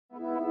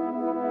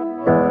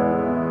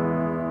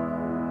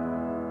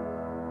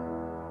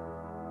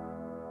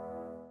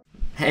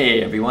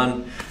Hey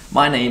everyone,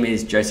 my name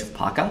is Joseph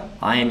Parker.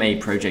 I am a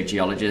project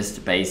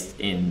geologist based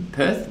in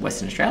Perth,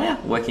 Western Australia,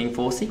 working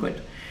for Seequent.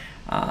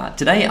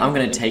 Today I'm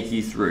going to take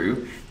you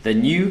through the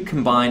new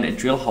combined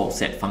drill hole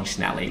set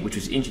functionality which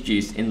was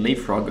introduced in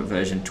Leapfrog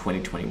version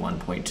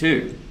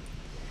 2021.2.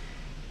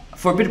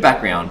 For a bit of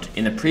background,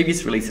 in the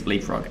previous release of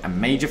Leapfrog, a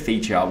major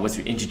feature was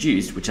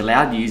introduced which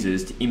allowed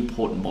users to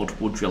import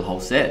multiple drill hole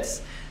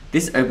sets.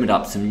 This opened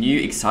up some new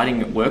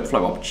exciting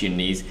workflow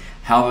opportunities.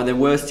 However, there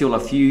were still a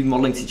few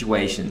modeling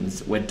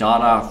situations where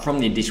data from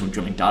the additional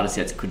drilling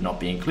datasets could not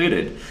be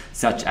included,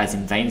 such as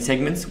in vein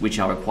segments, which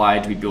are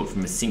required to be built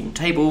from a single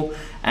table,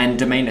 and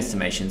domain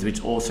estimations,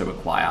 which also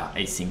require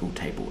a single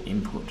table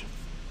input.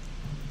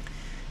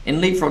 In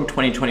Leapfrog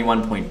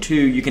 2021.2,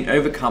 you can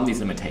overcome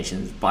these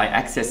limitations by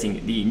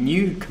accessing the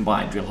new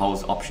combined drill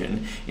holes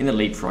option in the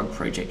Leapfrog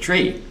project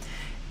tree.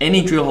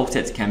 Any drill hole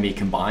sets can be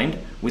combined,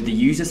 with the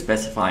user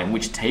specifying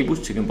which tables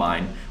to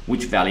combine,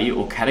 which value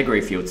or category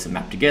fields to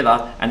map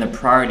together, and the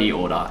priority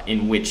order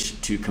in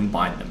which to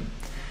combine them.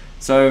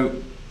 So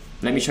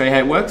let me show you how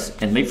it works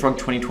in Leapfrog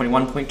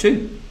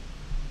 2021.2.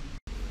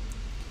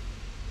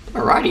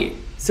 Alrighty,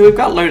 so we've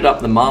got loaded up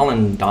the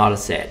Marlin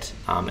dataset,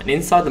 and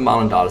inside the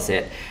Marlin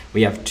dataset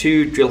we have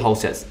two drill hole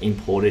sets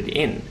imported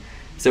in.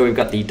 So we've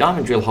got the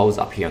diamond drill holes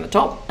up here on the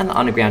top and the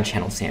underground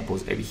channel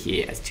samples over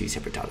here as two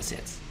separate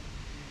datasets.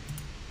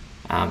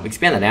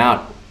 Expand that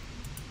out,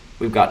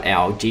 we've got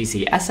our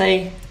GC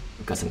assay,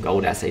 we've got some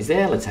gold assays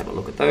there, let's have a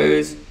look at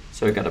those.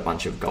 So we've got a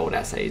bunch of gold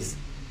assays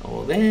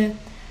all there,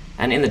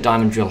 and in the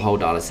diamond drill hole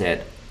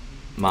dataset,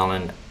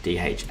 Marlin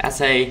DH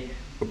assay,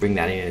 we'll bring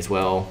that in as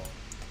well,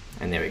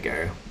 and there we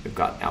go, we've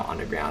got our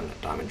underground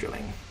diamond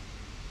drilling.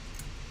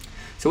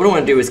 So what I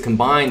want to do is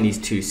combine these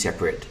two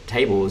separate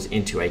tables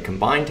into a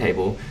combined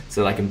table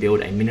so that I can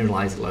build a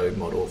mineralized load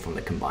model from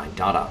the combined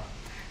data.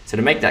 So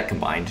to make that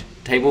combined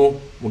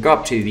table, we'll go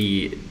up to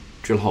the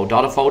drill hole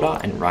data folder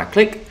and right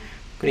click.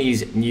 I'm going to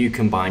use new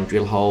combined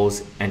drill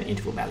holes and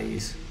interval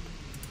values.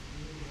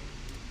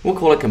 We'll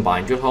call it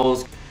combined drill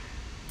holes.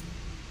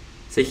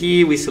 So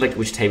here we select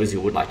which tables you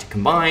would like to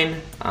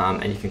combine,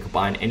 and you can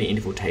combine any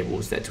interval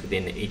tables that's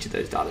within each of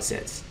those data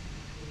sets.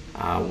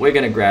 We're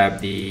going to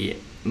grab the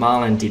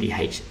Marlin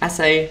DDH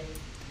assay,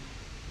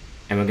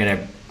 and we're going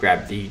to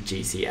grab the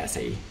GC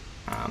assay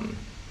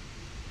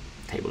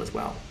table as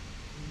well.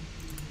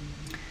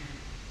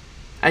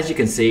 As you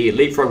can see,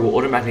 Leapfrog will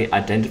automatically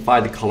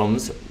identify the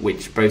columns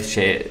which both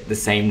share the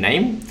same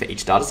name for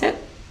each dataset.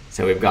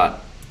 So we've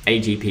got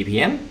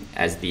AGPPM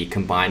as the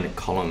combined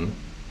column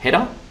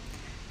header,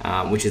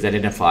 which is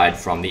identified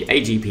from the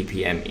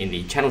AGPPM in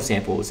the channel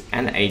samples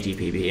and the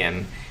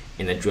AGPPM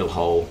in the drill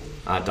hole,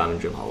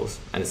 diamond drill holes.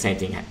 And the same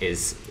thing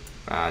is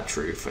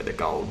true for the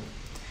gold.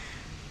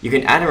 You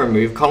can add and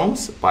remove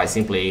columns by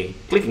simply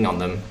clicking on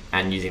them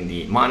and using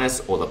the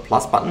minus or the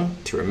plus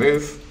button to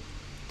remove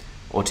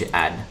or to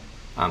add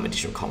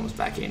additional columns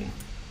back in.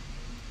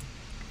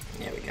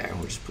 There we go,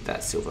 we'll just put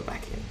that silver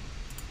back in.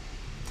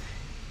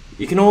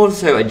 You can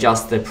also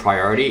adjust the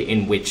priority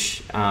in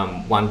which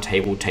one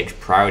table takes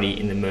priority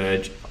in the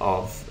merge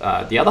of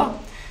the other.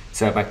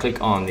 So if I click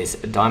on this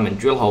diamond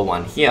drill hole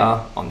one here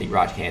on the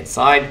right hand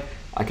side,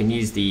 I can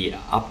use the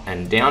up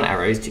and down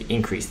arrows to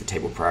increase the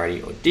table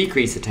priority or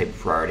decrease the table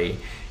priority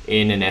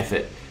in an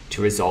effort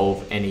to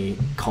resolve any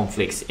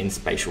conflicts in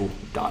spatial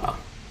data.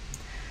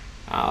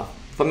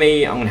 For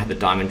me, I'm going to have the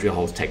diamond drill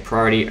holes take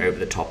priority over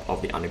the top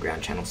of the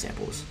underground channel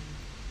samples.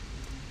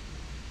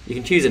 You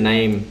can choose a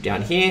name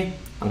down here.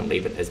 I'm going to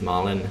leave it as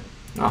Marlin.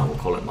 No, we'll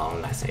call it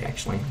Marlin assay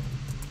actually.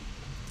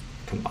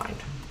 Combined.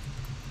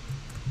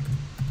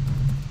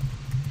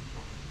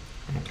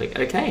 And click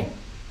OK.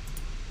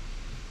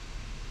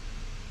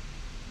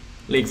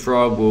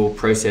 Leapfrog will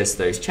process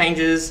those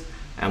changes,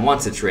 and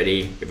once it's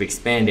ready, if we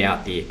expand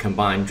out the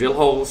combined drill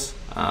holes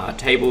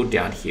table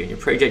down here in your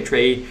project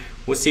tree,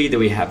 we'll see that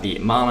we have the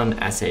Marlin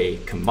assay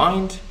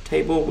combined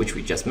table, which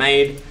we just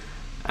made,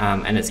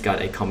 and it's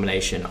got a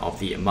combination of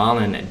the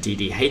Marlin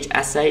DDH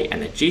assay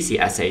and the GC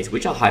assays,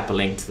 which are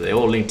hyperlinked, so they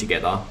all link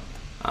together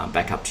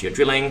back up to your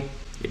drilling,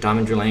 your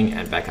diamond drilling,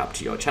 and back up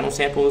to your channel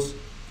samples.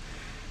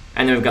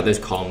 And then we've got those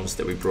columns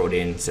that we brought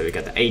in, so we've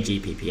got the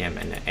AGPPM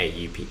and the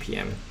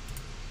AUPPM.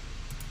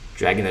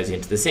 Dragging those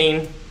into the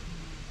scene,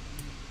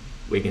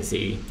 we can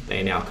see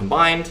they are now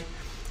combined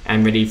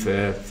and ready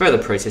for further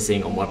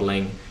processing or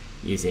modeling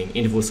using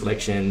interval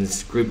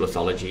selections, group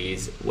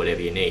lithologies, whatever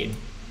you need.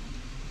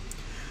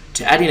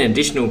 To add in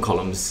additional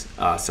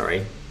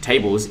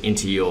tables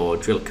into your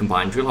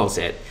combined drill hole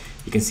set,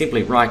 you can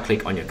simply right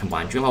click on your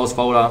combined drill holes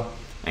folder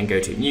and go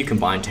to new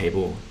combined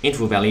table,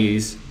 interval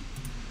values,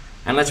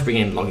 and let's bring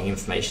in logging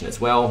information as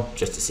well,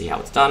 just to see how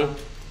it's done.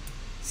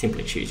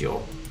 Simply choose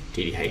your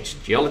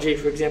DDH geology,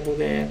 for example,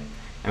 there,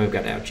 and we've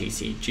got our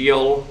GC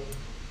geol.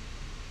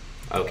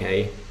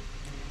 Okay,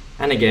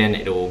 and again,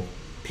 it'll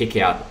pick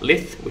out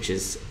lith, which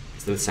is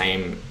the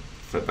same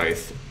for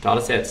both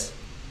data sets,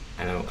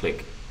 and then we'll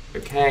click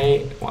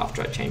OK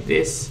after I change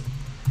this.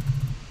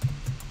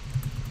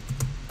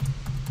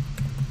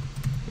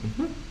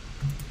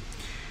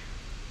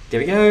 There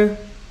we go.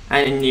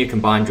 And in your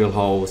combined drill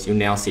holes, you'll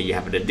now see you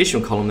have an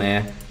additional column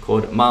there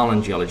called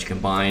Marlin Geology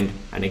Combined,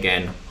 and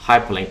again,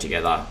 hyperlink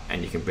together,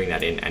 and you can bring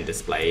that in and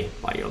display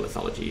by your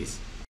lithologies.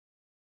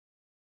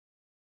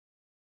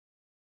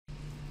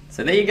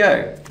 So there you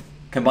go,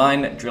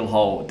 combined drill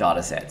hole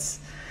datasets.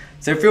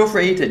 So feel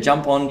free to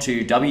jump on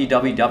to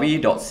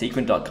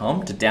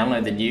www.seequent.com to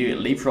download the new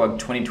Leapfrog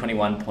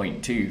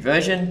 2021.2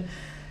 version.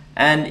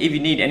 And if you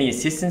need any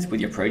assistance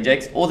with your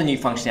projects or the new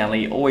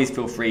functionality, always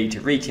feel free to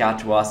reach out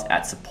to us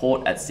at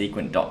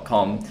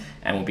support@seequent.com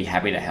and we'll be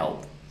happy to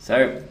help.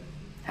 So,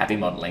 happy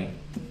modeling.